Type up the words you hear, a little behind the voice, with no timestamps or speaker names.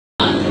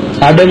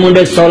साडे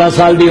मुंडे 16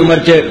 साल की उम्र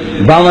च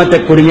बावां ते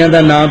कुड़ियां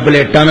दा नाम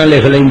प्लेटां नाल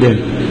लिख लैंदे,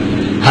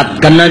 हथ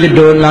कन्नां च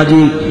डोरना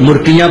जी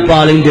मुर्कियां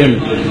पा लैंदे,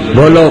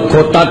 बोलो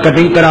खोता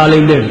कटिंग करा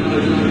लेंदे।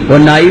 वो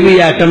नाई भी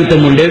आइटम ते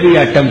मुंडे भी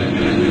आइटम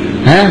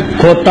है।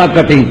 खोता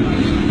कटिंग,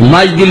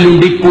 मझ की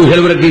लुंडी पूहल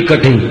वर्गी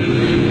कटिंग,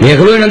 देख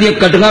लो इन्हां दी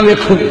कटिंगां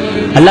वेखो।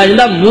 अल्लाह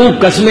जिंदा मुंह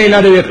कसमे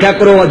इन्हां दे वेख्या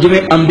करो,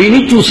 जिवें अंबी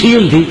नहीं चूसी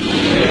हुंदी,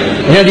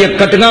 इन्हां दी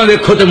कटिंगां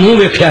वेखो ते मुंह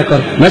वेख्या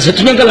करो। मैं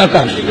सच्चियां गल्लां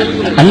कर,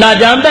 अल्लाह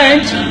जानदा है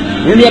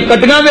इन्हां दी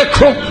कटिंगां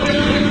वेखो।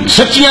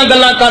 सच्चियां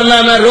गल्लां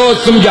करना मैं रोज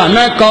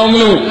समझाना कौम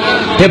नूं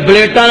ते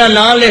ब्लेटां दा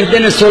नाम लिखदे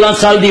ने 16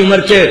 साल की उम्र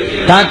च,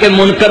 ताकि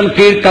मुनकर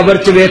नकीर कबर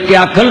च वेख के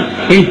आखन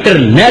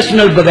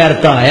इंटरनेशनल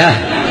बगैरता आया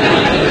है,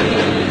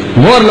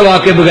 मोहर लवा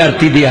के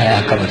बगैरती दी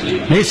आया कबर।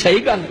 नहीं सही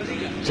गल,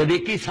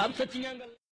 सदीकी साहब सच्चियां गल्लां।